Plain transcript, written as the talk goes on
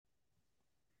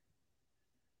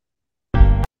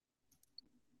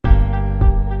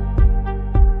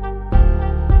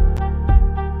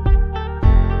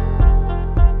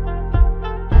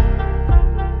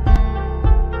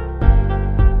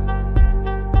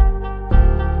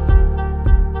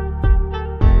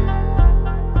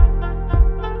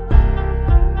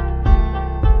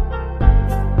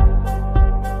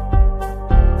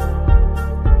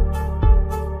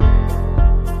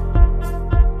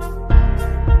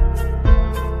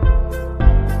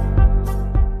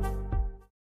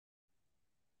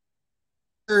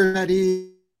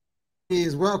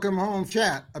Eddie's Welcome Home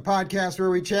Chat, a podcast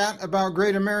where we chat about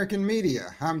great American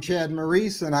media. I'm Chad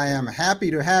Maurice, and I am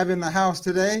happy to have in the house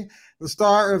today the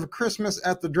star of Christmas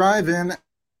at the Drive-In,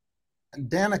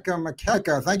 Danica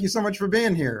McKellar. Thank you so much for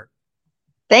being here.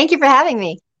 Thank you for having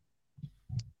me.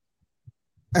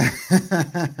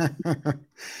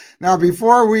 Now,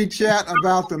 before we chat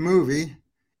about the movie,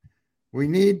 we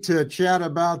need to chat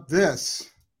about this.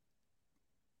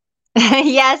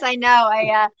 Yes, I know.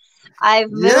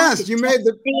 I've moved. Yes, to you made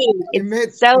the.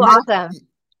 It's so awesome.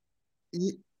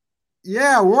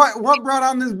 Yeah, what brought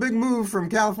on this big move from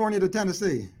California to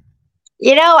Tennessee?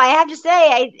 You know, I have to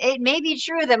say, it may be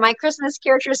true that my Christmas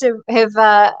characters have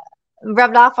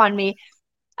rubbed off on me.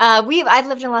 I've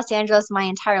lived in Los Angeles my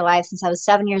entire life since I was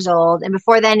 7 years old, and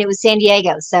before then it was San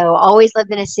Diego. So always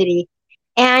lived in a city,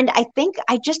 and I think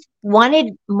I just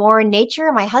wanted more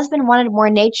nature. My husband wanted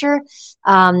more nature.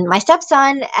 My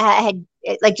stepson had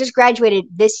just graduated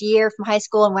this year from high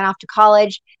school and went off to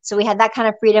college, so we had that kind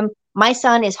of freedom. My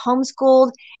son is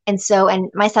homeschooled, and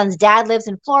my son's dad lives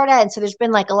in Florida, and so there's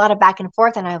been like a lot of back and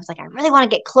forth. And I was like, I really want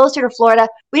to get closer to Florida.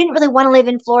 We didn't really want to live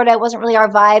in Florida; it wasn't really our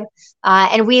vibe.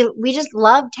 And we just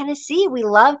love Tennessee. We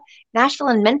love Nashville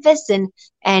and Memphis, and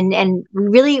we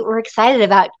really were excited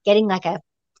about getting like a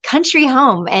country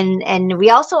home. And we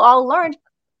also all learned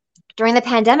during the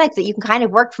pandemic that you can kind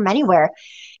of work from anywhere.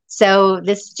 So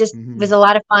this just was a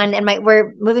lot of fun, and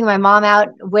we're moving my mom out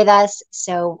with us,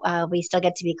 so we still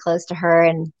get to be close to her,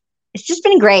 and it's just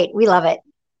been great. We love it.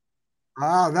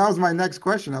 That was my next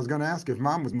question. I was going to ask if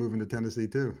Mom was moving to Tennessee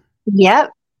too. Yep.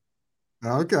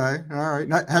 Okay. All right.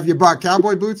 Now, have you bought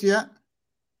cowboy boots yet?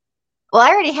 Well, I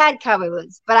already had cowboy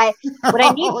boots, but I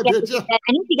need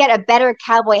to get a better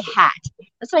cowboy hat.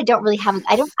 That's what I don't really have.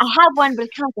 I have one, but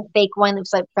it's kind of like a fake one. It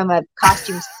looks like from a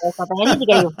costume store or something. I need to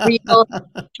get a real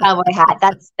cowboy hat.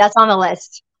 That's on the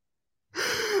list.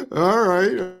 All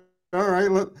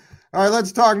right.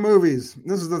 Let's talk movies.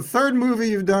 This is the third movie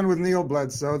you've done with Neil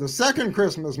Bledsoe, the second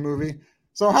Christmas movie.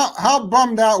 So how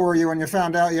bummed out were you when you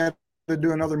found out you had to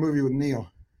do another movie with Neil?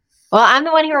 Well, I'm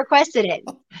the one who requested it.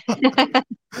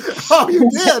 Oh, you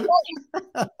did?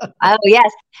 Oh,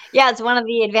 yes. Yeah, it's one of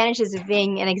the advantages of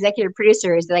being an executive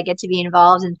producer is that I get to be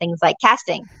involved in things like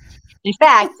casting. In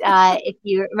fact, if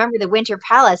you remember The Winter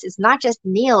Palace, it's not just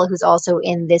Neil who's also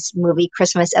in this movie,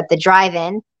 Christmas at the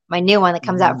Drive-In, my new one that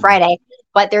comes out Friday,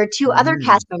 but there are two other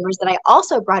cast members that I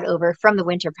also brought over from The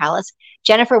Winter Palace,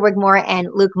 Jennifer Wigmore and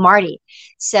Luke Marty.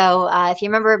 So if you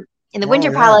remember in The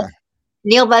Winter Palace,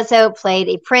 Neil Bledsoe played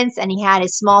a prince, and he had a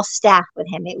small staff with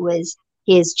him. It was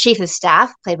his chief of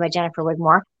staff, played by Jennifer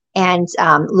Wigmore, and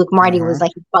Luke Marty was like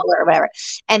his butler or whatever.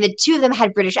 And the two of them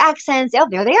had British accents. Oh,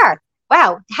 there they are.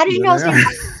 Wow. How did you know?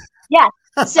 Yeah.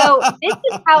 So this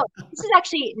is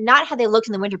actually not how they looked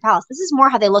in The Winter Palace. This is more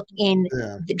how they look in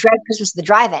the Christmas at the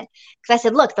Drive-In. Because I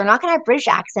said, look, they're not going to have British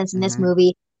accents in this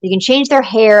movie. They can change their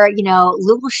hair. You know,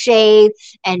 Luke will shave,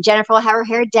 and Jennifer will have her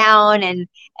hair down, and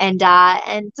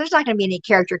there's not going to be any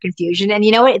character confusion. And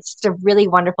you know what? It's just a really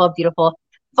wonderful, beautiful,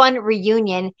 fun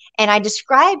reunion. And I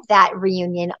described that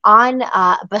reunion on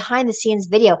behind the scenes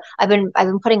video. I've been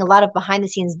putting a lot of behind the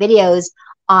scenes videos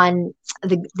on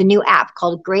the new app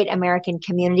called Great American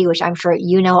Community, which I'm sure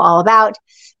you know all about.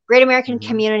 Great American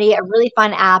Community, a really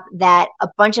fun app that a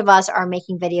bunch of us are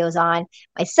making videos on.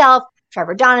 Myself,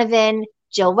 Trevor Donovan,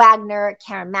 Jill Wagner,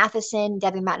 Karen Matheson,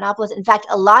 Debbie Matenopoulos. In fact,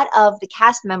 a lot of the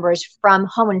cast members from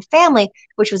Home and Family,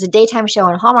 which was a daytime show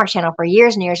on Hallmark Channel for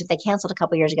years and years that they canceled a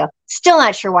couple years ago. Still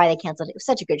not sure why they canceled it. It was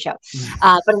such a good show.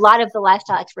 But a lot of the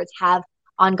lifestyle experts have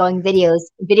ongoing video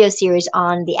series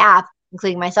on the app,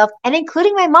 including myself and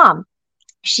including my mom.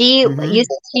 She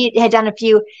had done a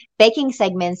few baking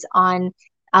segments on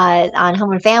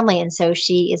Home and Family, and so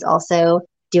she is also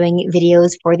doing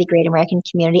videos for the Great American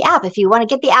Community app. If you want to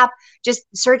get the app, just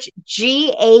search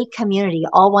GA Community,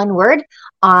 all one word,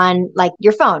 on like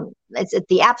your phone. It's at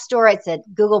the App Store. It's at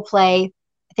Google Play.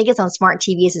 I think it's on smart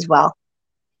TVs as well.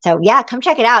 So yeah, come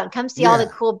check it out. Come see all the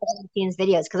cool behind the scenes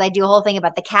videos, because I do a whole thing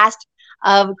about the cast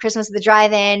of Christmas at the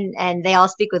Drive-In, and they all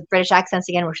speak with British accents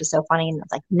again, which is so funny. And I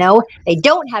was like, no, they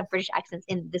don't have British accents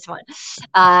in this one.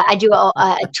 I do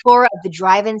a tour of the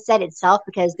drive-in set itself,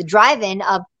 because the drive-in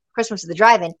of Christmas at the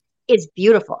Drive-In is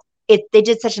beautiful. They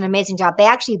did such an amazing job. They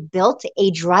actually built a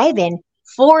drive-in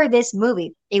for this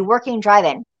movie, a working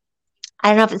drive-in. I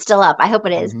don't know if it's still up. I hope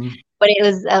it is. But it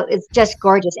was it's just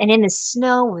gorgeous. And in the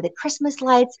snow with the Christmas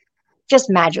lights, just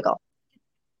magical.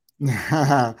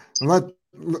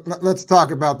 Let's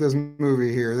talk about this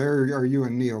movie here. There are you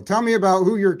and Neil. Tell me about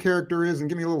who your character is and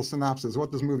give me a little synopsis,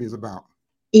 what this movie is about.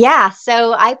 Yeah,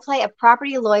 so I play a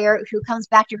property lawyer who comes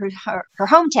back to her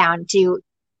hometown to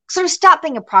sort of stop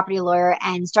being a property lawyer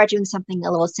and start doing something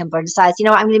a little simpler. Decides,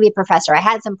 I'm going to be a professor. I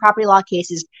had some property law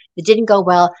cases that didn't go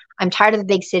well. I'm tired of the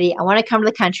big city. I want to come to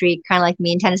the country, kind of like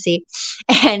me in Tennessee,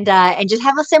 and just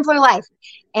have a simpler life.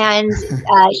 And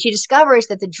she discovers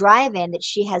that the drive-in that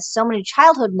she has so many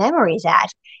childhood memories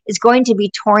at is going to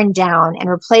be torn down and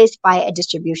replaced by a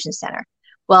distribution center.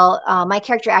 Well, my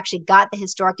character actually got the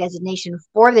historic designation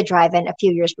for the drive-in a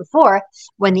few years before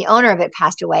when the owner of it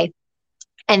passed away.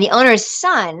 And the owner's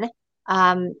son,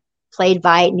 played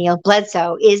by Neil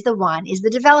Bledsoe, is the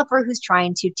developer who's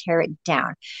trying to tear it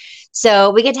down.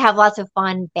 So we get to have lots of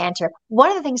fun banter. One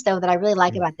of the things, though, that I really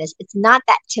like about this, it's not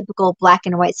that typical black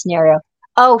and white scenario.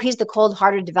 Oh, he's the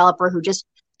cold-hearted developer who just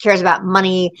cares about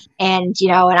money, and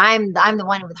and I'm the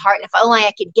one with heart. If only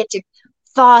I could get to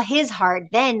thaw his heart,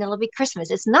 then it'll be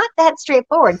Christmas. It's not that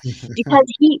straightforward because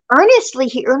he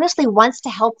earnestly wants to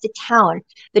help the town.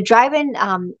 The drive-in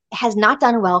has not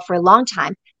done well for a long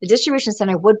time. The distribution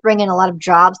center would bring in a lot of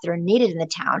jobs that are needed in the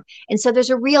town, and so there's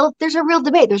a real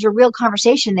debate. There's a real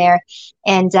conversation there,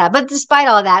 and but despite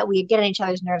all that, we get on each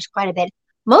other's nerves quite a bit.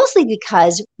 Mostly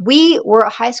because we were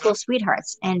high school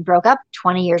sweethearts and broke up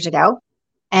 20 years ago,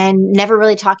 and never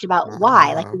really talked about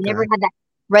why. Like we never had that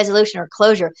resolution or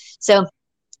closure. So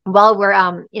while we're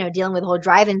dealing with the whole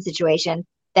drive-in situation,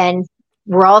 then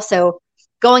we're also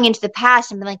going into the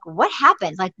past and being like, what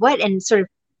happened? Like what? And sort of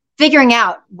figuring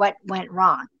out what went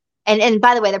wrong. And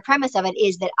by the way, the premise of it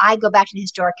is that I go back to the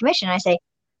historic commission and I say,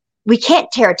 we can't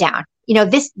tear it down.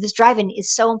 This drive-in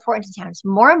is so important to town. It's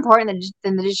more important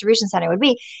than the distribution center would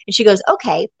be. And she goes,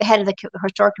 okay, the head of the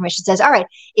historic commission says, all right,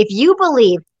 if you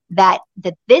believe that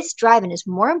this drive-in is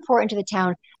more important to the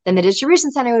town than the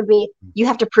distribution center would be, you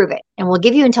have to prove it. And we'll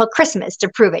give you until Christmas to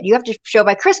prove it. You have to show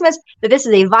by Christmas that this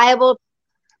is a viable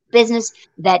business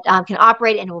that can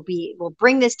operate and will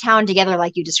bring this town together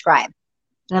like you described.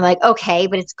 And I'm like, okay,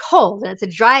 but it's cold and it's a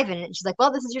drive-in. And she's like,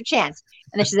 well, this is your chance.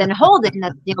 And then she said, hold it. And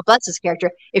that's Bledsoe's character.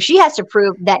 If she has to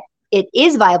prove that it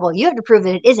is viable, you have to prove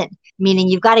that it isn't, meaning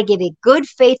you've got to give a good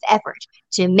faith effort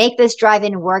to make this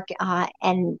drive-in work.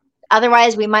 And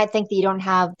otherwise, we might think that you don't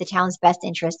have the town's best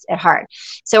interests at heart.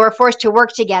 So we're forced to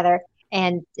work together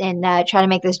and try to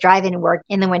make this drive-in work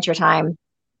in the wintertime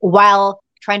while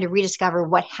trying to rediscover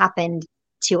what happened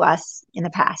to us in the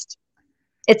past.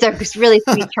 It's a really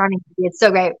sweet, charming movie. It's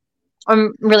so great.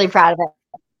 I'm really proud of it.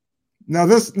 Now,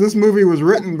 this movie was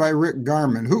written by Rick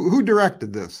Garman. Who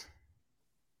directed this?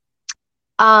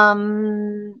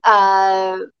 Don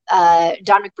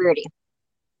McBrearty.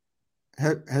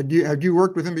 Had you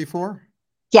worked with him before?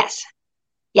 Yes.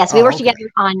 We worked together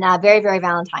on Very, Very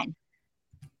Valentine.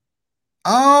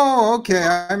 Oh, okay.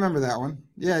 I remember that one.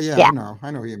 Yeah.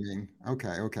 I know what you mean.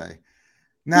 Okay.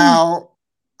 Now,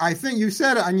 I think you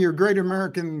said on your Great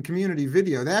American Community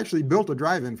video, they actually built a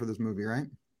drive-in for this movie, right?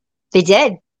 They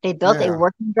did. They built a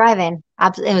working drive-in.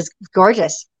 Absolutely, it was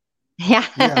gorgeous. Yeah.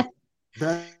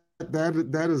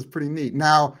 That is pretty neat.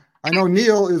 Now, I know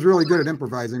Neil is really good at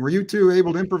improvising. Were you two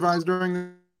able to improvise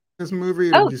during this movie,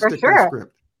 or did you stick to the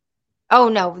script? Oh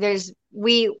no,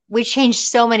 we changed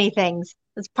so many things.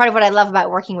 That's part of what I love about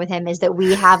working with him is that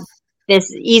we have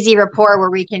this easy rapport where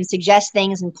we can suggest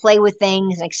things and play with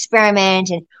things and experiment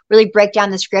and really break down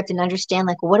the script and understand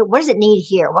like what does it need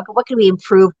here? What can we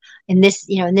improve in this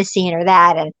scene or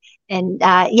that? And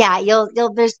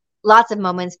there's lots of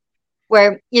moments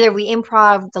where either we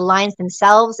improv the lines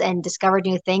themselves and discovered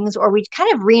new things, or we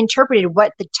kind of reinterpreted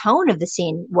what the tone of the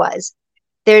scene was.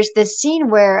 There's this scene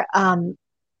where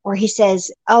he says,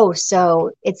 "Oh,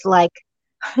 so it's like."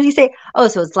 You say, "Oh,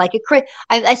 so it's like a Christmas."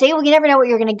 I say, "Well, you never know what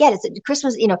you're going to get. It's a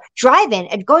Christmas, drive-in,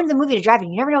 and going to the movie to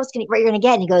drive-in. You never know what you're going to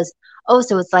get." And he goes, "Oh,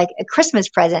 so it's like a Christmas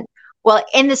present." Well,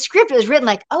 in the script, it was written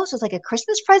like, "Oh, so it's like a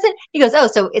Christmas present." He goes, "Oh,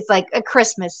 so it's like a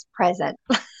Christmas present."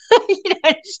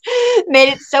 It just made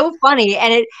it so funny,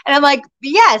 and I'm like,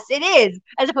 "Yes, it is,"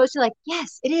 as opposed to like,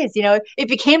 "Yes, it is." It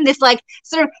became this like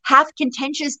sort of half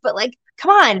contentious, but like, come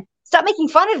on, stop making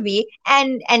fun of me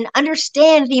and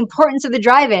understand the importance of the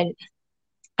drive-in.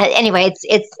 Anyway,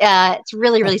 it's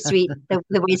really, really sweet the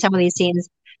way some of these scenes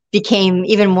became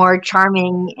even more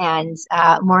charming and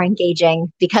more engaging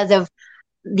because of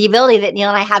the ability that Neil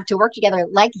and I have to work together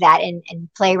like that and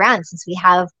play around since we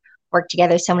have worked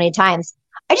together so many times.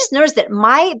 I just noticed that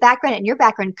my background and your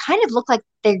background kind of look like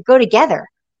they go together.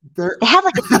 They have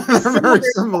like a very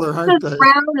similar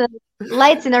background,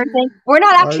 lights and everything. We're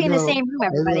not actually in the same room,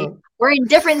 everybody. We're in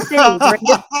different cities. We're in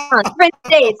different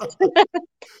states.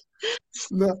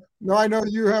 No, I know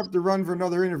you have to run for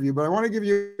another interview, but I want to give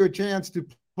you a chance to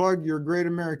plug your Great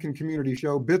American Community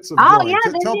show, Bits of Joy. Yeah,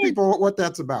 Tell people what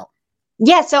that's about.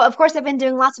 Yeah, so of course I've been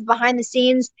doing lots of behind the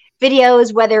scenes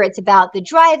videos, whether it's about the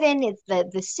drive-in, it's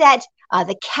the set,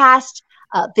 the cast,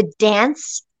 the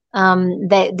dance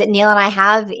that Neil and I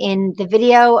have in the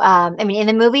video. I mean, in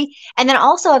the movie, and then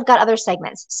also I've got other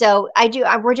segments. So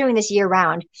we're doing this year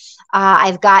round.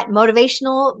 I've got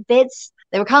motivational bits.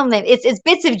 They were calling them. It's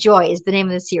Bits of Joy is the name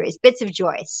of the series. Bits of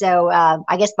Joy. So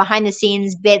I guess behind the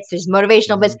scenes bits. There's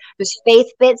motivational bits. There's faith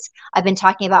bits. I've been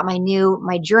talking about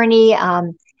my journey.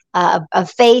 Of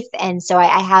faith. And so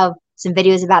I have some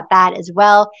videos about that as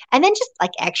well. And then just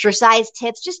like exercise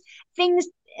tips, just things,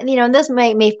 and those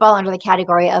may fall under the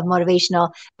category of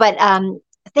motivational, but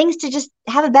things to just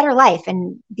have a better life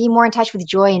and be more in touch with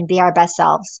joy and be our best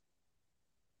selves.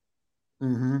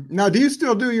 Now, do you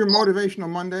still do your Motivational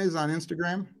Mondays on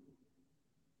Instagram?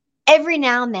 Every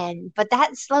now and then, but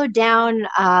that slowed down.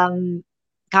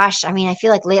 Gosh, I mean, I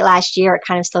feel like late last year it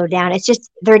kind of slowed down. It's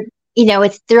just there are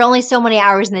only so many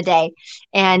hours in the day,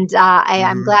 and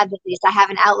I'm glad that at least I have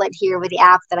an outlet here with the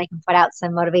app that I can put out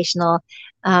some motivational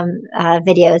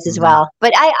videos as well.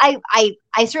 But I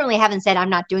certainly haven't said I'm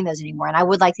not doing those anymore, and I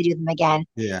would like to do them again.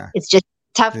 Yeah, it's just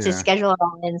tough to schedule it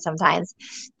all in sometimes.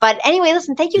 But anyway,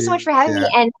 listen, thank you so much for having me,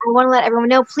 and I want to let everyone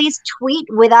know, please tweet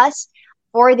with us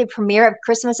for the premiere of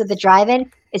Christmas at the Drive-In.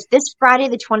 It's this Friday,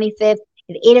 the 25th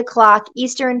at 8 o'clock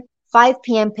Eastern, 5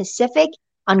 p.m. Pacific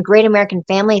on Great American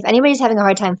Family. If anybody's having a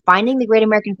hard time finding the Great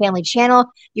American Family channel,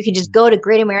 you can just go to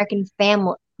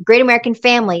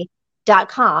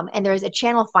greatamericanfamily.com and there's a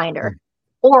channel finder.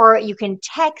 Or you can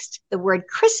text the word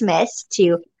Christmas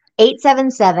to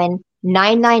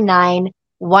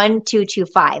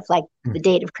 877-999-1225, like the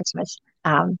date of Christmas,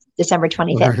 December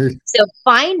 25th. Right. So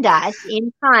find us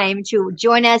in time to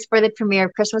join us for the premiere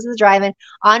of Christmas at the Drive-In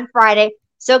on Friday.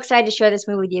 So excited to share this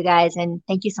movie with you guys. And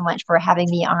thank you so much for having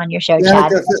me on your show,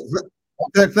 Chad.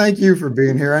 Thank you for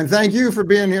being here. And thank you for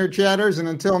being here, chatters. And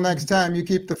until next time, you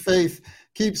keep the faith,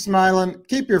 keep smiling,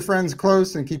 keep your friends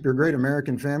close, and keep your great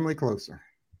American family closer.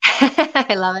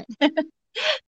 I love it.